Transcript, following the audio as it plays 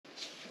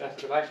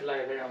Seda asja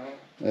laia tegema.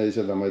 Ei,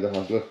 seda ma ei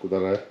taha lõhku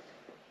talle.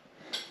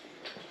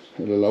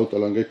 Sellel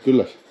autol on kõik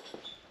külles.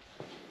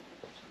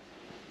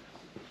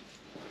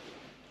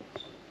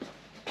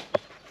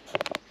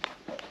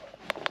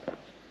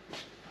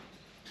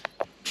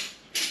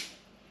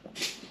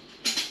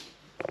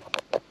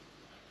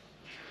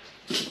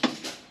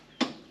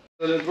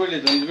 Need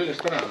rullid on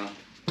küljest ära.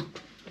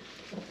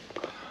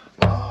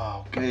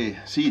 Okei,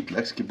 siit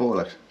läkski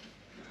pooleks.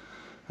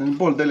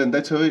 Pool teil on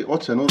täitsa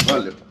otse nurga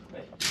all ju.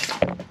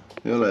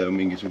 Ei ole ju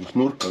mingisugust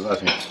nurka ka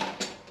siin.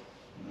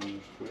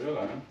 Kui ei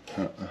ole,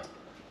 jah.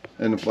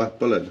 Ei, vahet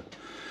pole.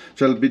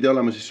 Seal pidi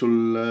olema siis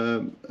sul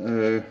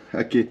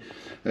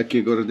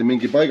äkki korradi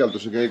mingi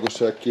paigalduse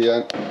käigus äkki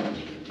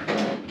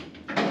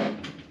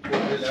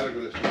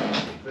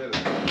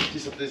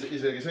siis saab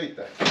isegi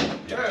sõita.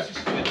 Ja, siis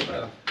sõita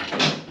peale.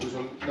 Kui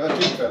sul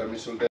tipper,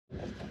 mis sul teeb.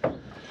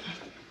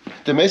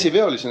 Teeme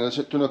esiveolisena,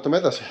 tunnetame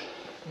edasi.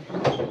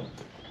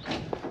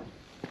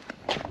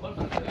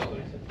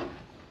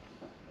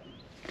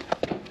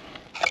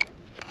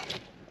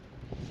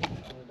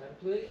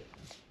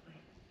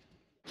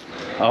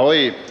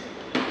 Ahoi!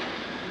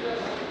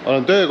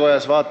 Olen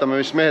töökojas, vaatame,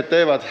 mis mehed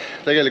teevad.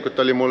 Tegelikult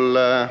oli mul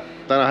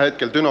täna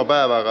hetkel düno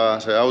päev, aga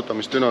see auto,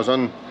 mis dünos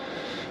on,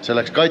 see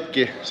läks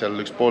katki. Seal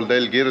üks pool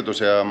telg irdus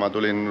ja ma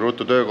tulin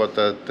ruttu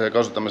töökotta, et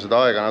kasutame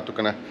seda aega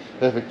natukene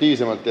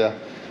efektiivsemalt ja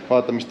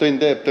vaata, mis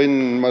Tõnn teeb. Tõnn,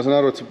 ma saan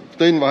aru, et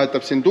Tõnn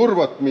vahetab siin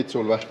turbot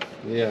Mitsul või?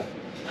 Jah.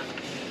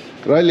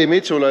 Ralli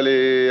Mitsul oli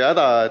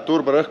häda, et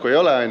turborõhku ei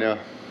ole,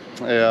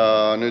 ja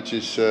nüüd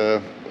siis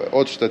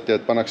otsustati,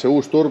 et pannakse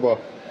uus turbo.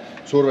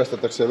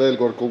 Survestatakse veel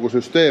kord kogu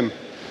süsteem,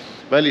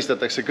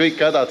 välistatakse kõik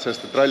hädad,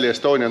 sest et Rally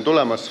Estonia on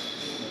tulemas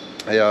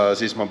ja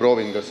siis ma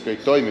proovin, kas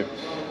kõik toimib.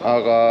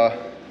 Aga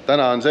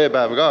täna on see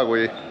päev ka,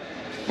 kui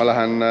ma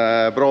lähen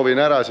proovin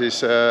ära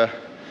siis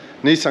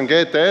Nissan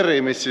GTR-i,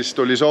 mis siis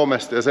tuli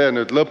Soomest ja see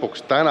nüüd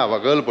lõpuks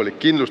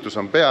tänavakõlbulik, kindlustus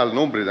on peal,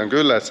 numbrid on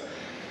külles.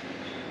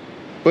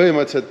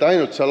 Põhimõtteliselt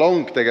ainult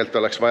salong tegelikult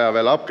oleks vaja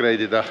veel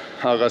upgrade'ida,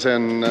 aga see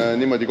on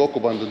niimoodi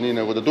kokku pandud nii,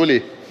 nagu ta tuli.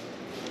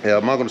 Ja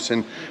Magnus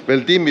siin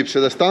veel timmib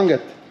seda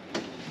stanget,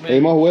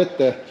 ei mahu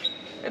ette.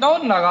 Ta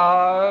on, aga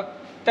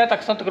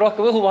teataks natuke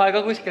rohkem õhuvahe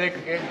ka kuskil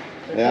ikkagi.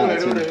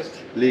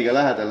 Liiga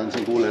lähedal on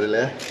siin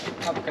kuulerile, jah?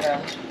 Natuke jah.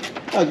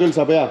 Küll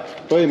saab hea.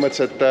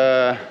 Põhimõtteliselt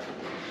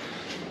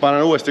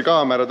panen uuesti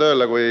kaamera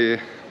tööle,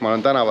 kui ma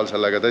olen tänaval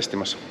sellega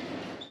testimas.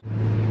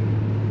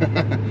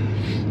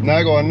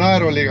 Nägu on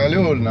naerul igal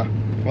juhul,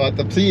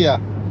 vaatab siia.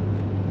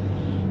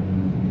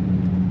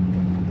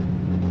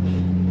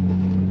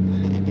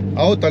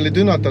 Auto oli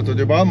dünotatud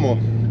juba ammu.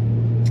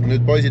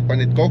 Nüüd poisid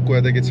panid kokku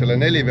ja tegid selle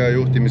 4-veo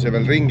juhtimise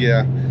veel ringi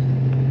ja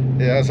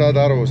saad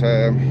aru,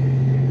 see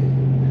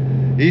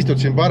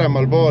istud siin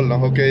paremal pool,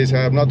 okei, see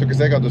jääb natuke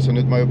segadusse,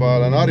 nüüd ma juba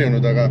olen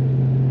harjunud, aga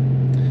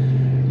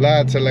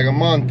lähed sellega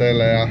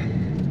maanteele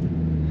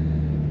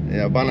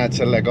ja paned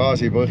selle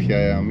gaasi põhja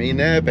ja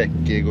mine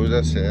pekki,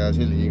 kuidas see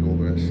asi liigub.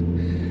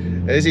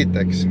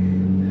 Esiteks,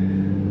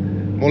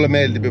 mulle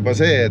meeldib juba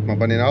see, et ma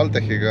panin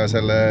Altechiga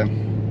selle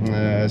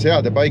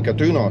seade paika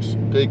dünos,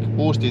 kõik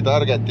boosti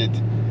targetid,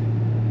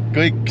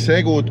 kõik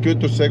segud,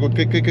 kütussegud,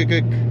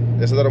 kõik.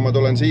 Ja seda ma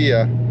tulen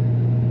siia,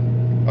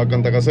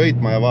 hakkan taga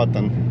sõitma ja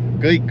vaatan,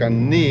 kõik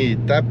on nii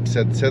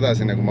täpselt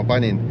sedasi, nagu ma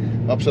panin.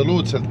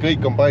 Absoluutselt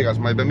kõik on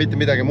paigas, ma ei pea mitte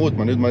midagi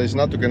muutma, nüüd ma siis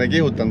natukene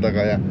kihutan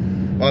taga ja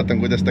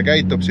vaatan, kuidas ta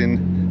käitub siin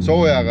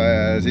soojaga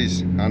ja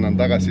siis annan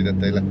tagasisidet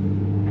teile.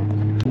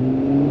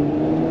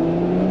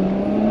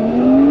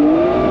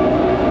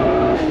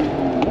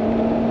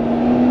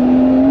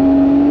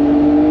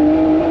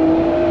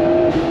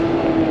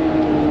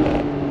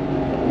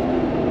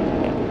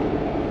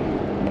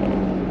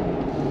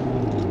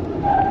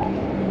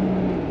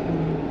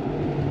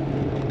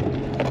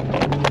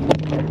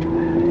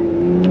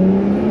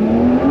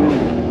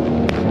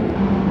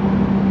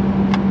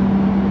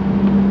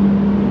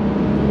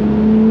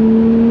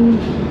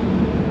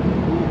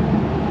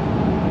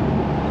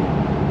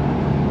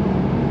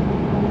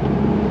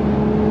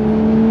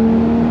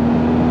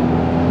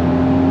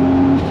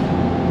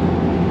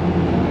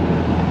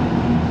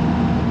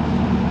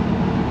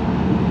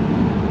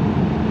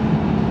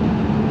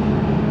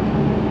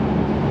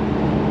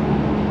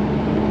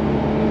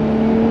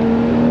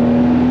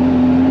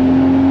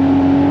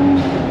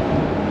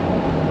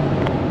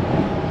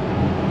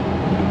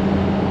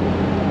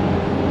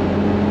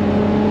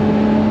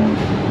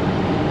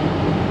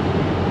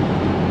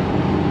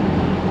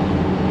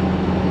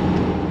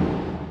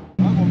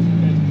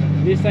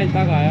 Vist ainult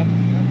taga, jah.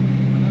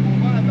 Nagu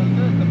vahepeal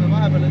töötab ja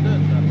vahepeal ei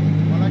tööta.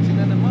 Ma läksin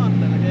enne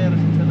maanteele,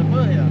 keerasin selle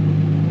põhja.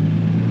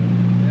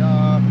 Ja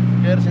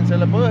keerasin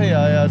selle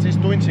põhja ja siis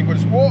tundsin,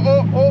 kuidas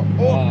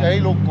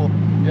jäi lukku.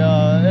 Ja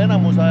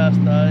enamus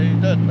ajast ta ei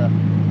tööta.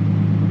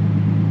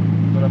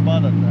 Tuleb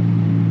vaadata.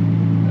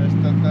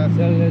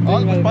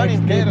 Algus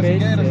panin,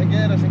 keerasin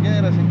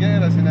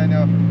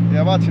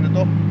ja vaatasin, et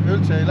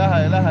üldse ei lähe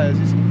ja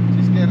siis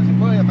keerasin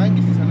põhja,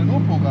 mängisin selle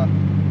nupuga.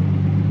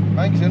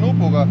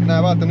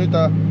 Näe, vaata nüüd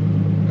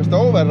kas ta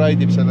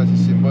override'ib selle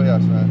siis siin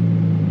põhjas või?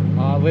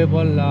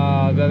 Võib-olla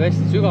peab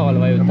hästi sügaval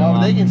ma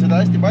vajutama. tegin seda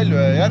hästi palju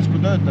ja järsku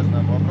töötas, ma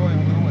proovin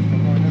ka uuesti, ma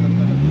proovin edasi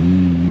töötada.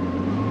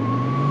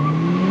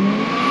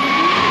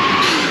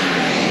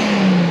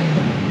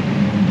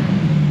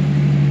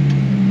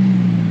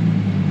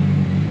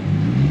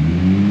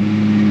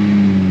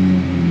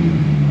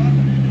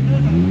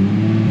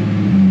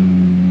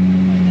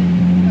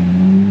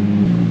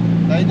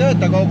 Ta ei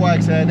tööta kogu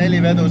aeg see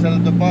 4 vedu, seal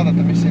tuleb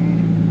vaadata,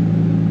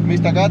 mis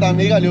ta häda on.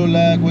 Igal juhul,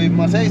 kui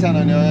ma seisan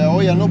on ja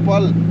hoian nupu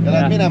all ja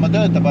läheb minema,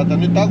 töötab, vaata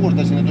nüüd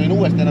tagurdasin ja tulin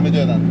uuesti enam ei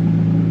töötanud.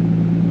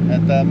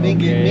 Et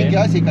mingi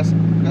asi, kas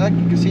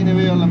siin ei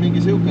või olla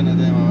mingi siukene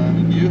teema või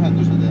mingi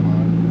ühenduse teema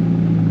või?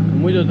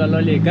 Muidu tal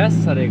oli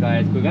kässariga,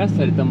 et kui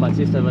kässarit tõmbad,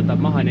 siis ta võtab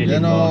maha 4. Ja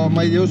no ma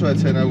ei usu, et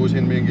see nagu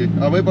siin mingi...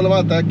 Aga võib-olla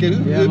vaata, äkki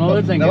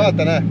hüppab.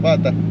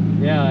 Vaata.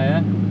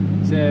 Jah.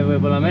 See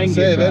võib-olla mängib...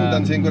 See vend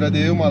on siin kuradi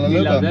jumala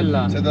lõba.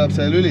 See tuleb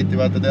see lüliti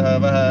vaata teha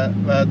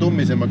vähe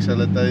tummisemaks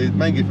seal, et ta ei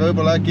mängib.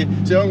 Võib-olla äkki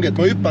see ongi, et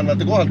ma hüppan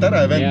vaata kohalt ära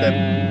ja vend teeb.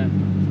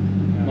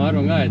 Ma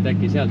arvan ka, et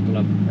äkki sealt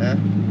tuleb. Jah.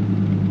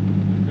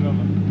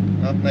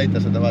 No, näita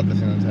seda, vaata,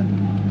 siin on see.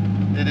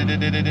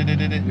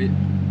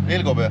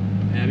 Vilgub ju?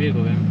 Ja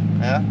vilgub, jah.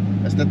 Jah,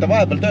 sest et ta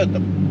vahepeal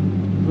töötab.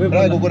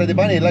 Praegu kuradi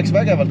pani, läks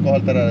vägevalt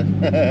kohalt ära.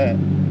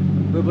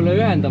 Võib-olla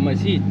ühendame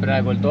siit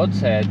praegult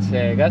otse, et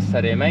see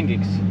kässari ei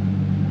mängiks.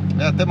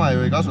 Jah, tema ju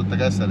ei kasuta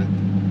kässarit.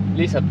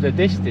 Lihtsalt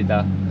testida.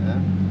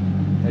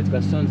 Et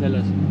kas on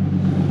selles...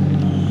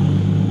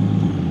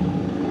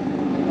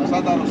 Ma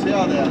saad aru,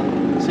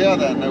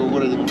 seade on nagu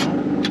kuradi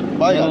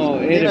paigas. No,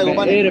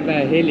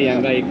 airbag heli on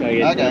ka ikkagi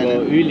nagu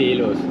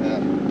üliilus.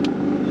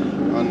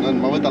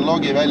 Ma võtan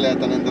logi välja,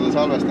 jätan endale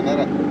salvestan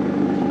ära.